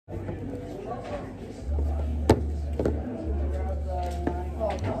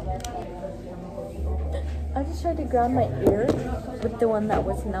just tried to grab my ear with the one that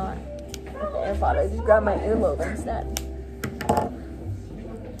was not with the AirPod. I just grabbed my earlobe instead.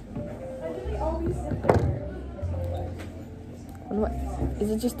 What?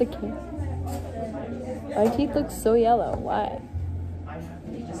 Is it just the camera? My teeth look so yellow. Why?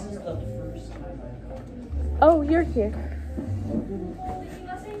 Oh, you're here.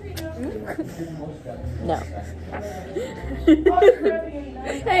 No.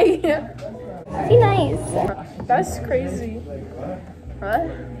 Hey. Be nice. That's crazy. What?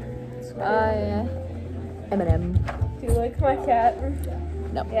 Eminem. Do you like my cat?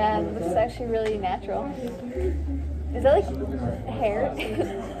 No. Yeah, it looks actually really natural. Is that like hair?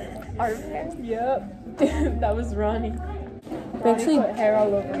 Art of hair? Yep. That was Ronnie. We're actually, Put hair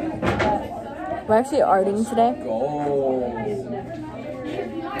all over me. we're actually arting today.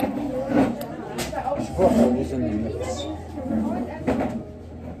 Holes in the mix.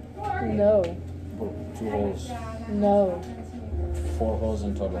 No. 2 holes. No. 4 holes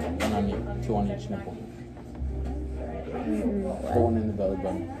in total. 1 on each, 2 on each nipple. 1 in the belly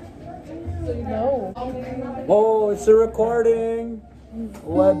button. No. Oh, it's a recording.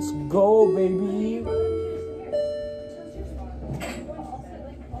 Let's go, baby.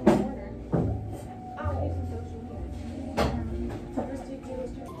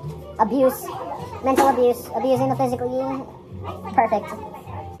 Abuse, mental abuse, abusing the physical you. Perfect.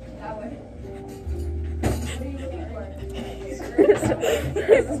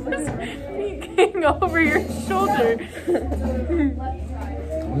 Peeking over your shoulder.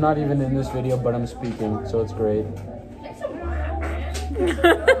 I'm not even in this video, but I'm speaking, so it's great.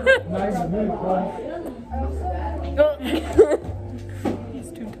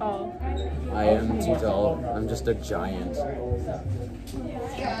 He's too tall. I am too tall. I'm just a giant.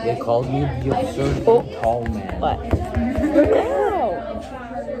 They called me the absurd tall man. What?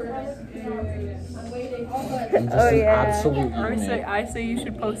 I'm just an absolute I unit. say you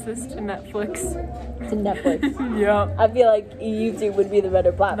should post this to Netflix. To Netflix. Yeah. I feel like YouTube would be the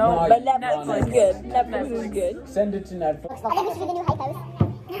better platform, No, but Netflix Netflix. is good. Netflix is good. Send it to Netflix. I think we should do the new hype house.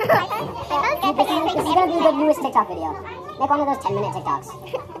 This is gonna be the newest TikTok video. Make one of those 10-minute TikToks.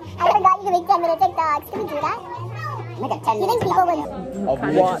 I forgot you can make 10-minute TikToks. Can we do that? Make a 10-minute people would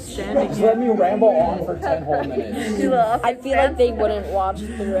Watch. Just let me ramble on for 10 whole minutes. I feel like they wouldn't watch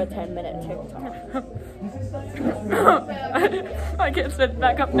through a 10-minute TikTok. I can't sit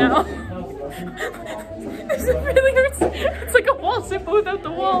back up now. This really hurts. It's like a wall sit but without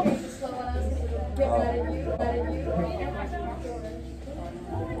the wall.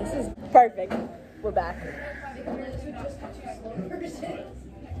 This is perfect. We're back.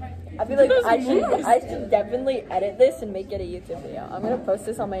 I feel like I should definitely edit this and make it a YouTube video. I'm gonna post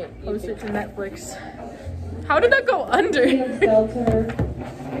this on my Post YouTube it to Netflix. How did that go under?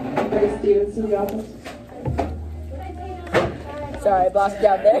 Sorry, I blocked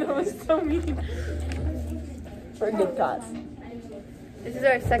down there. That was so mean. For a good cause. This is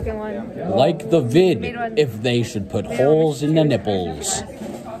our second one. Like the vid if they should put holes in the nipples. In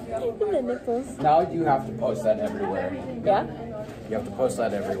the nipples. Now you have to post that everywhere. Yeah? You have to post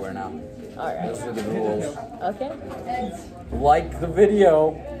that everywhere now. Alright. Those are the rules. Okay. Like the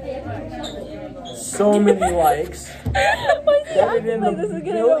video. So many likes. Why is he Get it acting in like the this is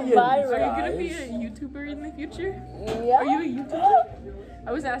gonna go millions, viral? Are you gonna be a guys. YouTuber in the future? Yeah. Are you a YouTuber?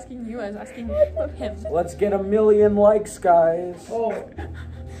 I was asking you, I was asking him. Let's get 1 million likes, guys. 1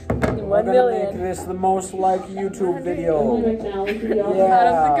 We're gonna make million. this the most liked YouTube video. I don't think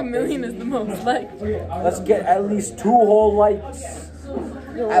Yeah. 1 million is the most liked. Let's get at least 2 whole likes.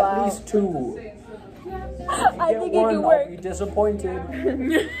 At Wow. least 2. I think it One, could I'll work. be disappointed.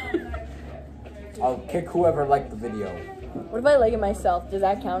 I'll kick whoever liked the video. What if I like it myself? Does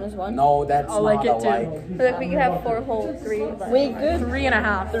that count as one? No, that's I'll not like a it too. like. So like we can have 4 whole 3. Wait, good.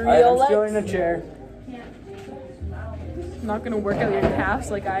 3.5. Alright, I'm Real stealing likes? a chair. I'm not gonna work out your calves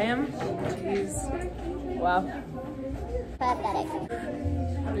like I am. Jeez. Wow. pathetic. I'm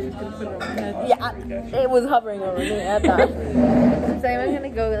just gonna put it on my head. Yeah, it was hovering over me at that. So I'm gonna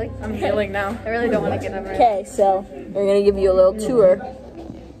go like I'm feeling now. I really don't want to get over it. Okay, so we're gonna give you a little tour.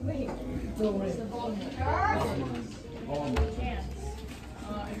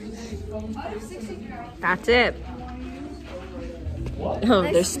 That's it. Oh,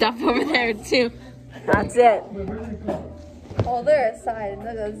 there's stuff over there too. That's it. Oh, they're aside. Look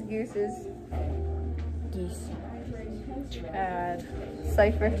at those gooses. Geese. Chad.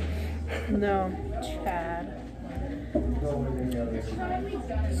 Cypher. No. Chad.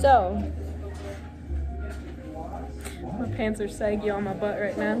 So, My pants are saggy on my butt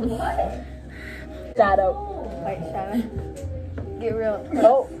right now. shadow. White shadow. Get real.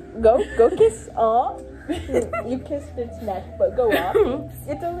 Oh, go kiss. Aw. You kissed its neck, but go on.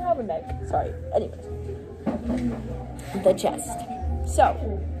 It doesn't have a neck. Sorry. Anyways. The chest. So,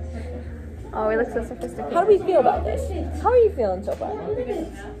 Oh, we look so sophisticated. how do we feel about this? How are you feeling so far?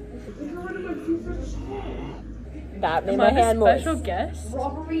 That made Am my I hand the moist. special guest?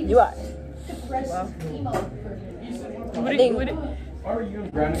 You are. What do think- you, what do, Do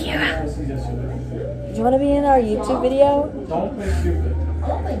you want to be in our YouTube video? Don't play stupid.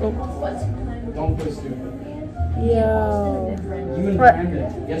 Don't play stupid. Yo. You and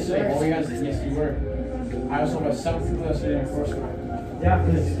Brandon. Yesterday, all you guys, yes, you were. I was about 7 people yesterday in Foursquare. Yeah,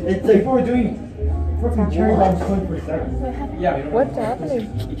 because it's like we're doing freaking cherry bombs 20%. Yeah, you know What's happening?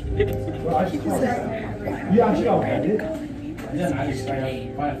 Well, I should call it. You actually got it. Then I just find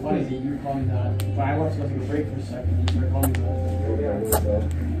it funny that you were calling that. But I wanted to go take a break for a second. You started calling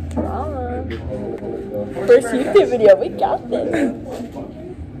that. First YouTube video, we got this.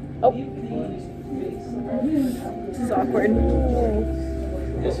 Oh. this is awkward.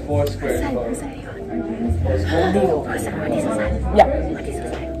 It's Foursquare. Yeah.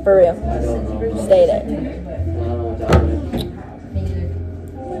 For real. Stay there.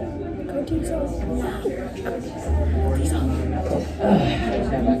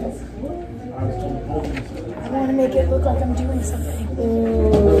 I want to make it look like I'm doing something.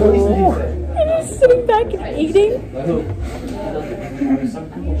 Ooh. And he's sitting back and eating.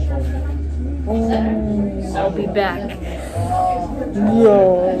 I'll be back.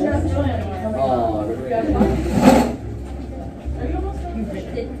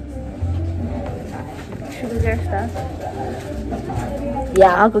 Should we get our stuff?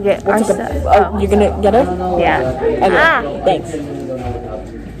 Yeah, I'll go get our stuff. Oh, you're gonna get her? Yeah. Okay, thanks.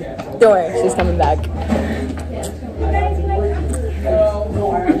 Don't worry, she's coming back.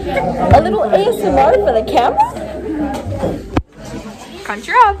 A little ASMR for the camera? Crunch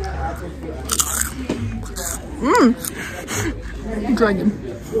her up. Dragon.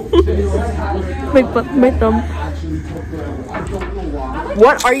 My thumb.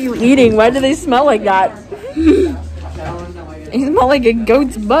 What are you eating? Why do they smell like that? They smell like a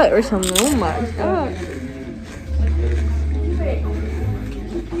goat's butt or something. Oh my god.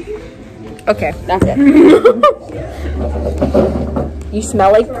 Okay, that's it. You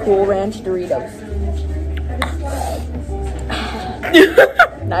smell like Cool Ranch Doritos.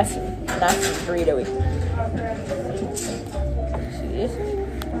 nice Dorito-y.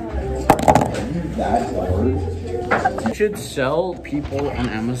 You should sell people on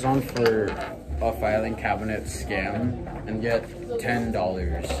Amazon for a filing cabinet scam and get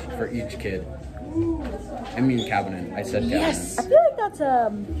 $10 for each kid. I mean cabinet. I said cabinet. I feel like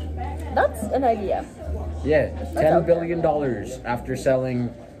that's an idea. Yeah, $10 billion after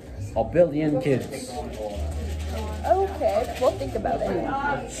selling a billion kids. Okay, we'll think about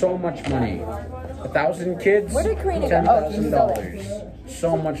it. So much money. 1,000 kids, Where did Karina go? Oh, she's still there. $10,000.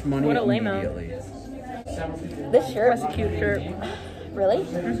 So much money What a lame-o. immediately. This shirt. That's a cute shirt. Really?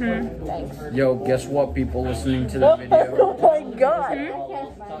 Mm-hmm. Thanks. Yo, guess what, people listening to the video? Oh my god.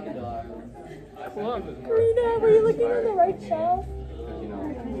 Cool. Karina, were you looking on the right shelf?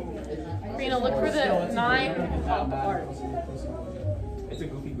 Karina, look for the 9 parts.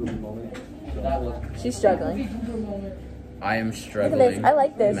 She's struggling. I am Look at struggling this. I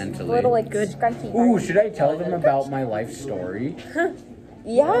like this. mentally. Little like good scrunchy. Ooh, should I tell them about my life story?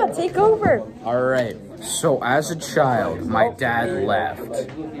 Yeah, take over. Alright, so as a child, my dad left.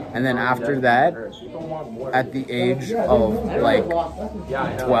 And then after that, at the age of like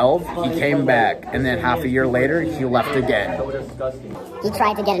 12, he came back. And then half a year later, he left again. He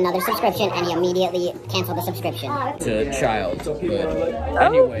tried to get another subscription and he immediately canceled the subscription. To childhood.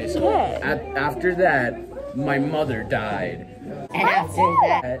 Anyways, Okay. after that, my mother died. And after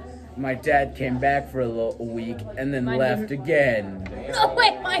that, My dad came back for a week and then left again. Oh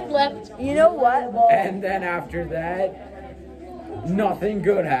wait, mine left. You know what? Well, And then after that, nothing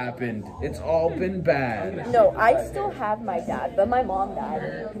good happened. It's all been bad. no, I still have my dad, but my mom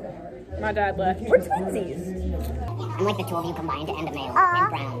died. My dad left. We're twinsies. I'm like the two of you combined and a male and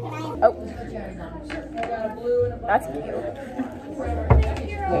brown. Oh. That's cute.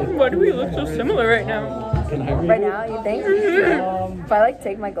 Why do we look so similar right now? Right now, you think? If I like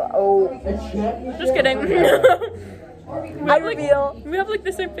take my glove. Oh. Just kidding. I reveal. We have like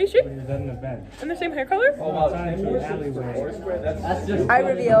the same face shape You're dead in the bed. and the same hair color. Outside in the alleyway. I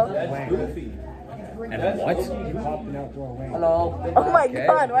reveal. And what? You popped an outdoor wing. Oh my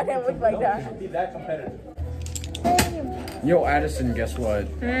god, why did it look like that? Yo, Addison, guess what?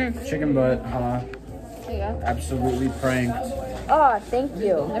 Chicken butt, huh? There you go. Absolutely pranked. Oh, thank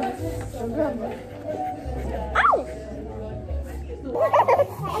you.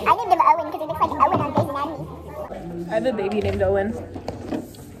 I didn't give Owen because he looks like Owen on Grey's Anatomy. I have a baby named Owen.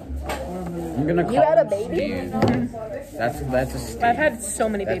 I'm gonna call You had a him baby? Steve. That's a Steve. I've had so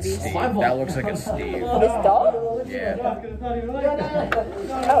many That's babies. Steve. That looks like a Steve. This dog? Yeah.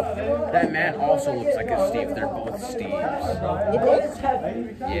 Oh, That man also looks like a Steve. They're both Steves. you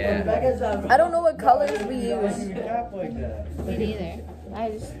think? Yeah. I don't know what colors we use. Me neither. I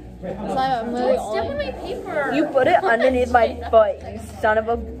just. I'm literally Step on my paper. You put it underneath my foot, you son of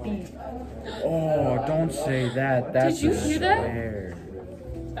a beast. Oh, don't say that. That's Did you hear that? swear.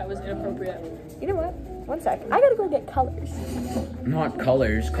 That was inappropriate. You know what? One sec. I gotta go get colors. Not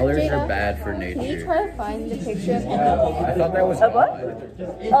colors. Colors are Jada, bad for Can you nature. try to find the picture of him? I thought that was A what?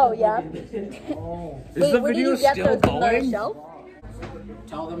 odd. Oh, yeah. Is Wait, the where did video you get still those? On the going? shelf?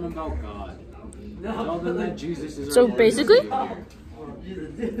 Tell them about God. Tell them that Jesus is So our Lord basically- and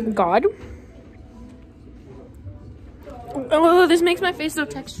Savior. God. Oh, this makes my face so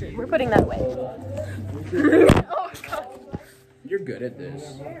textured. We're putting that away. Oh God. You're good at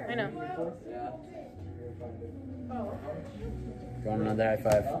this. I know. You want another high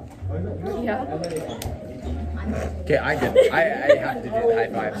five? Yeah. Okay, I have to do high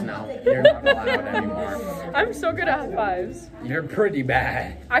fives now. You're not allowed anymore. I'm so good at high fives. You're pretty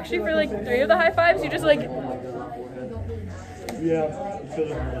bad. Actually, for like 3 of the high fives, you just like. Yeah, it feels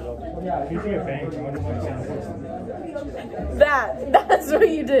like it. You see a bang, I wonder if it's That's what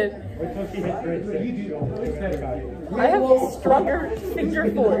you did. Wait till she hits great six. I have stronger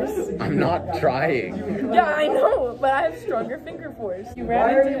finger force. I'm not trying. Yeah, I know, but I have stronger finger force. You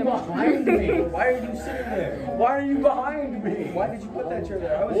ran into him. Behind me. Why are you sitting there? Why are you behind me? Why did you put that chair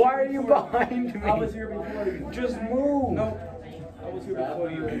there? Why are you behind me? I was here before you. Just move. No. I was here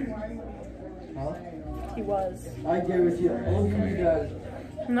before you. He was. I gave it to you. All of you guys.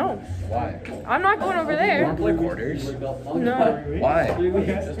 No, Why? I'm not going over You there. want to play quarters? No. Why?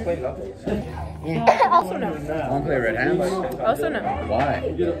 Just play knuckles. Also no. Want to play red hands? Also no. Why?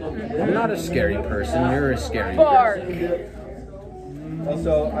 I'm not a scary person. You're a scary Bark. person.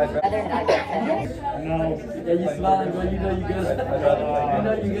 Also, No. Yeah, you smiling, but you know you good. You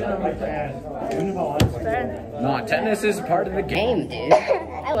know you good. I can't. Even if I want to. No, tennis is part of the game, dude.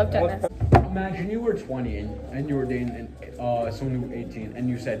 I love tennis. Imagine you were 20 and you were dating someone who was 18 and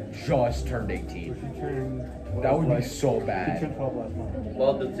you said just turned 18. That would be so She bad. turned 12 last month.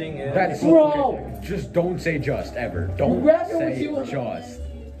 Well, the thing is, That's just don't say just ever. Don't say just.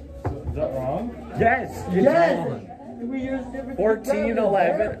 Is that wrong? Yes. Yes. 14,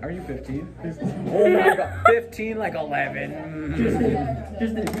 11. Are you 15? Oh my god. 15 like 11.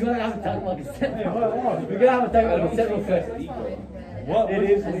 Tristan, we're gonna have to talk about consent. Hey, hold on. We're gonna have to talk about consent real quick. What? It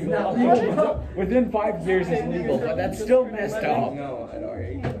is legal. Within 5 years it's legal, but that's still messed up. No, I know.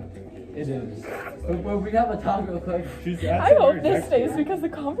 It is. We're gonna have a talk real quick. I hope this stays because the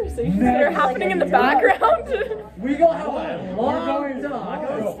conversations that are happening in the background. We gonna have a long talk.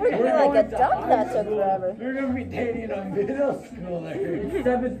 We're gonna be like a duck that took forever. We're gonna be dating a middle schooler.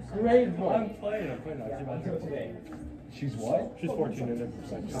 7th grade boy. I'm playing. See about today. She's what? She's 14 and then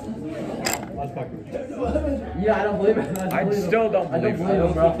let's fuck with you. Yeah, I don't believe it. I still don't believe I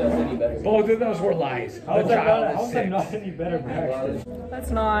don't believe that's any better. Both of those were lies. The How's that child not, is how's that 6. not any better, bro? Actually.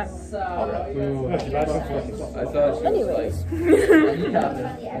 That's not. No, she's not 14. I thought she Anyways. She's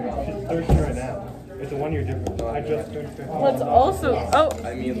 13 right now. It's a 1 year difference. I just turned 15. Let's also. Oh.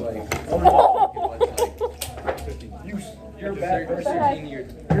 I mean, like, You're a bad person. You're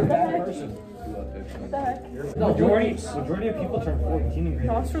a bad person. Majority of people turn 14 in grade.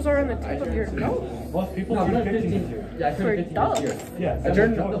 Nostrils are on the tip of your nose. Most people no, I'm turn not 15 this 15. year. Yeah, I For turned 15 dogs. this year. Yeah, I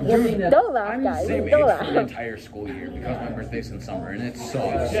turned The 14 that. Don't laugh, I'm the guys. same age Don't for the laugh. entire school year because my birthday's in summer and it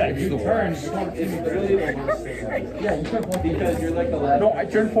sucks. Yeah, It's you the turn worst. 14 It's really the worst. Yeah, you turned 14 because you're like 11. No, I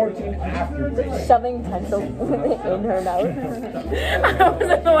turned 14 after grade. Shoving pencil in her mouth. I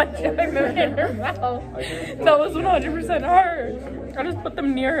wasn't the one shoving them in her mouth. That was 100% her. I just put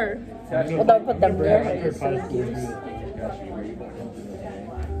them near her. Well, don't put them near her, you silly goose.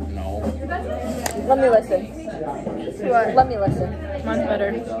 No. Let me listen. Let me listen. Mine's better.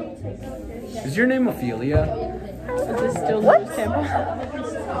 Is your name Ophelia? Is this still What? Tampa?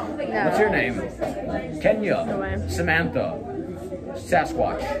 What's your name? Kenya. No way. Samantha.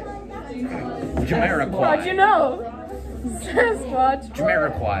 Sasquatch. Jamiroquai. How'd you know? Sasquatch.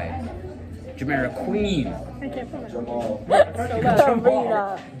 Jamiroquai. Jamariqueen. I can't put my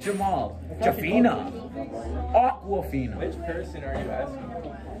Sabrina. Jamal. Jafina. Aquafina. Which person are you asking?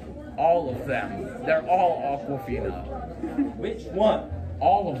 All of them. They're all Aquafina. Which one?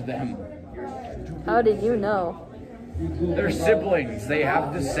 All of them. How did you know? They're siblings. They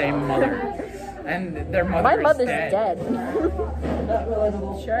have the same mother. And their mother My is mother's dead. dead.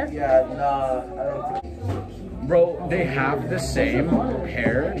 Sure. Yeah, nah, I don't think. Bro, they have the same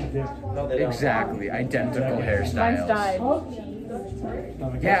hair. Exactly, identical Mine's hairstyles. dyed.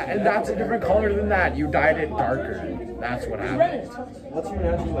 Yeah, and that's a different color than that. You dyed it darker. That's what happened. What's your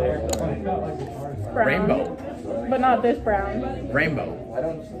natural hair color? Brown. Rainbow. But not this brown. Rainbow. I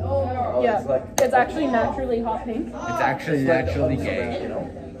don't. Yeah. It's actually naturally hot pink. It's actually naturally gay.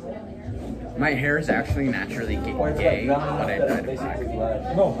 My hair is actually naturally gay, but I dyed it black.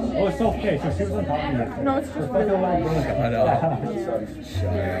 No, oh, it's okay. So she wasn't talking to you. No, it's just really light. Shut up.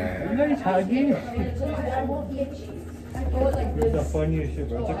 You guys hugging? It's the funniest shit,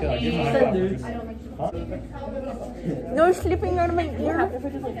 bro. It's okay. I'll give him a high five. Huh? No sleeping out of my ear.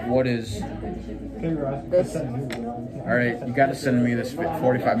 What is? Okay, Ross. This. Alright, you gotta send me this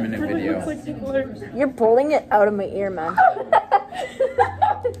 45-minute video. You're pulling it out of my ear, man.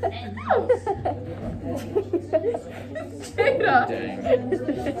 Jada. Dang.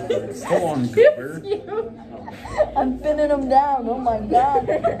 Go on, Goober. I'm pinning him down. Oh my god.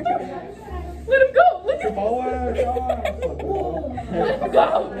 Let him go. Let him go.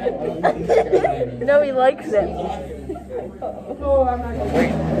 No, he likes it. Wait,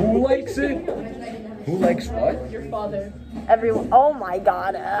 who likes it? Who likes what? Your father. Everyone. Oh my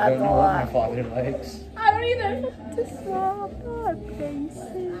god. I That's don't a know what my lot. father likes. I don't either. To swap our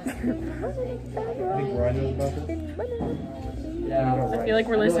faces. I feel like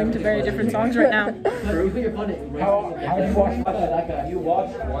we're listening to very different songs right now. How do you watch? You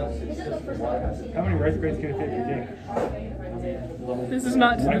watched once. How many rice grains can you take per day? This is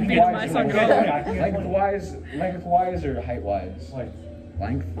not to the beat of my song at all. Lengthwise or height-wise? Like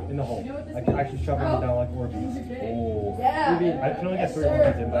Length? in the hole. I can actually shove them down like Orbeez. Oh. I can only get 3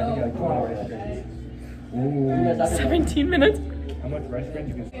 Orbeez in, but I can get like 20 rice grains. Ooh. 17 minutes. How much rice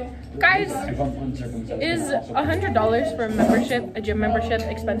grains you can? Guys, If I'm uncircumcised. is $100 for a membership, a gym membership,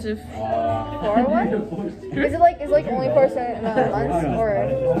 expensive? For what? Is it like only for a certain amount of months or?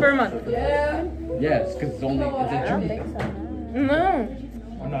 For a month? Yes, because it's only, it's a I don't gym. think so. No.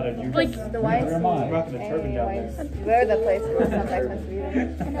 I'm not a dude. Like, The whites. I'm rocking the turban down there. Where the place is not that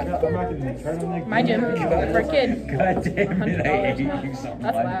expensive. I'm rocking the turban. my gym for a kid. God damn it, I hate you so much.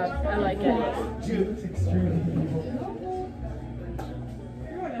 That's loud. I like it.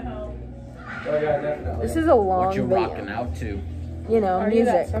 Oh yeah, definitely. This is a long What you video. rocking out to? You know, Are you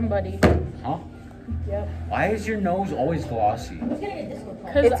that music. somebody? Huh? Yep. Why is your nose always glossy?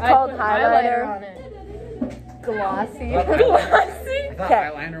 Because It's I called put highlighter. on it. Glossy. Glossy. I thought Okay.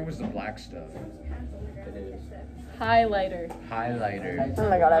 eyeliner was the black stuff. Highlighter. Highlighter. Oh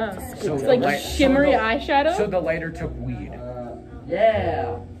my god, I have to Uh, scoot. So It's like the shimmery so eyeshadow. So the lighter took weed.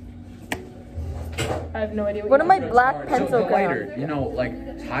 Yeah. I have no idea What am I you black So the pencil lighter, crayon? you know, like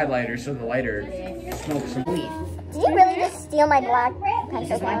highlighter, so the lighter smokes some weed. Did you really just steal my black pencil?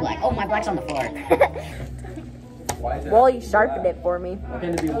 This is my black. Oh, my black's on the floor. Why is that? Well, you sharpened it for me. Why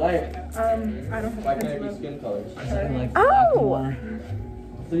can't it be white? I don't Why have can't it be skin colors? Oh!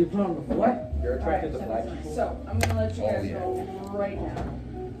 So you put on the what? You're attracted to black people. So, I'm gonna let you Oh, guys yeah. know right now.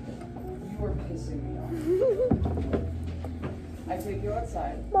 You are pissing me off. I take you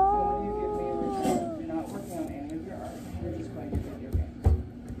outside. And when you give me a report, you're not working on any of your art. You're just playing video games.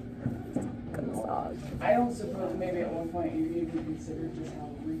 I don't suppose maybe at one point you even considered just how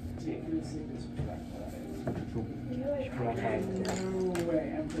ridiculously disrespectful that is. No way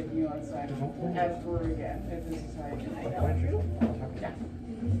I'm taking you outside ever again if this is how you think. Yeah.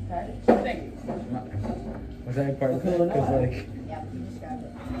 Okay? Thank you. Was that part of it? Because like,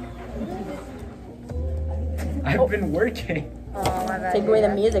 I've been working. Take away the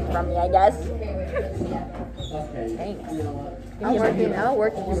music from me, I guess. Thanks. I'm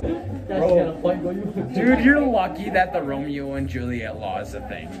working. Dude, you're lucky that the Romeo and Juliet law is a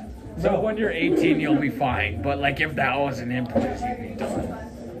thing. So when you're 18, you'll be fine. But like, if that wasn't in place, you'd be done.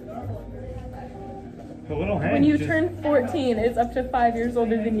 The little hand. When you just, turn 14, it's up to 5 years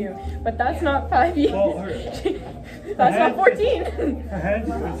older than you. But that's not 5 years. Well, That's not 14. Her hands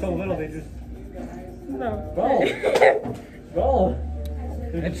are so little, they just. No. Go. Go.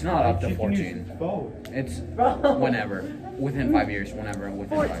 It's not up to She can use 14. both. It's whenever. Within 5 years, whenever.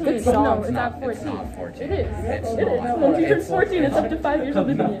 Within 5 years. No, It's it's not, not 14. it's not 14. It is. It's It is. not. Once you turn It's- 14, it's up to 5 years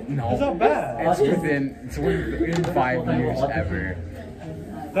older than you. No. It's not bad. It's within 5 years ever.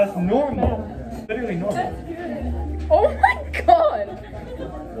 That's normal. Literally normal. Oh my god!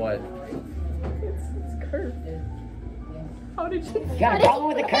 What? It's curved. How did you? You got a problem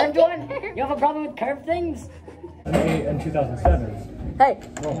with the curved one? You have a problem with curved things? In 2007. Hey,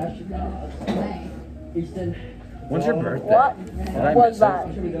 When's your birthday? what Did I was miss that?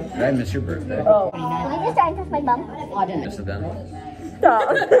 it? Did I miss your birthday? Oh, Can you just try and touch my bum? Yes, then. stop.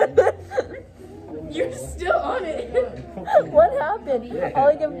 You're still on it. What happened? All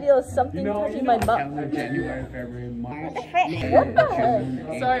I can feel is something touching my butt. January, February, March. What the heck?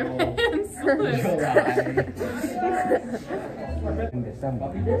 Sorry, my hands slipped. In December.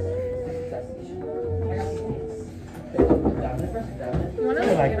 One of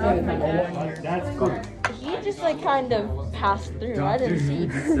the That's cool. He just like kind of passed through. I didn't see.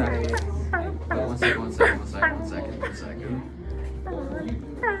 One second.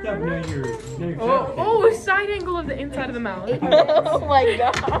 Oh, side angle of the inside of the mouth. Oh my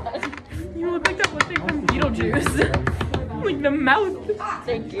god. You look like that one thing from Beetlejuice. Like the mouth.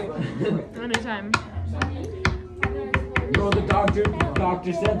 Thank you. Anytime. No, the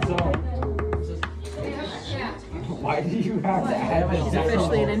doctor said so. Why do you have to add He's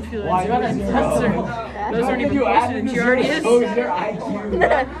officially an influencer. Why Those aren't even posted and she already is. Your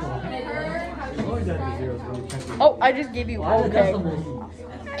IQ. Oh, I just gave you okay.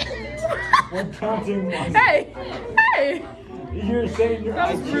 We're counting money. Hey! You're saying your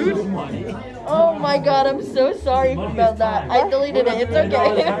That was IQ rude. is money. Oh my god, I'm so sorry about that. I deleted it. It's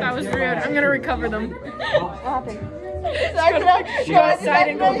okay. That was rude. I'm gonna recover them. What happened? She got a side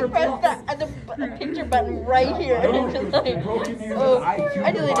angle over press the picture button right here. And it's just like, oh,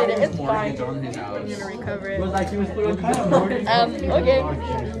 I deleted it. It's fine. I'm gonna recover it. Like he was throwing kind of Okay.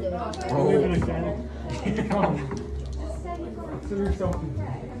 Consider something.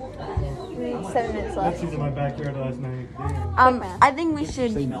 7 minutes left. She's in my backyard last night. I think we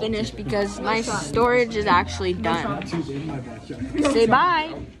should finish because my storage is actually done. Say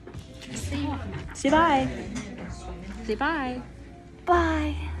bye. Say bye. Say bye.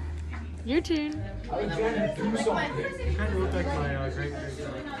 Bye. Your turn. Alexander, do something. You kind of look like my great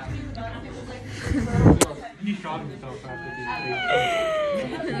He shot himself after this.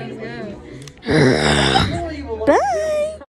 Bye.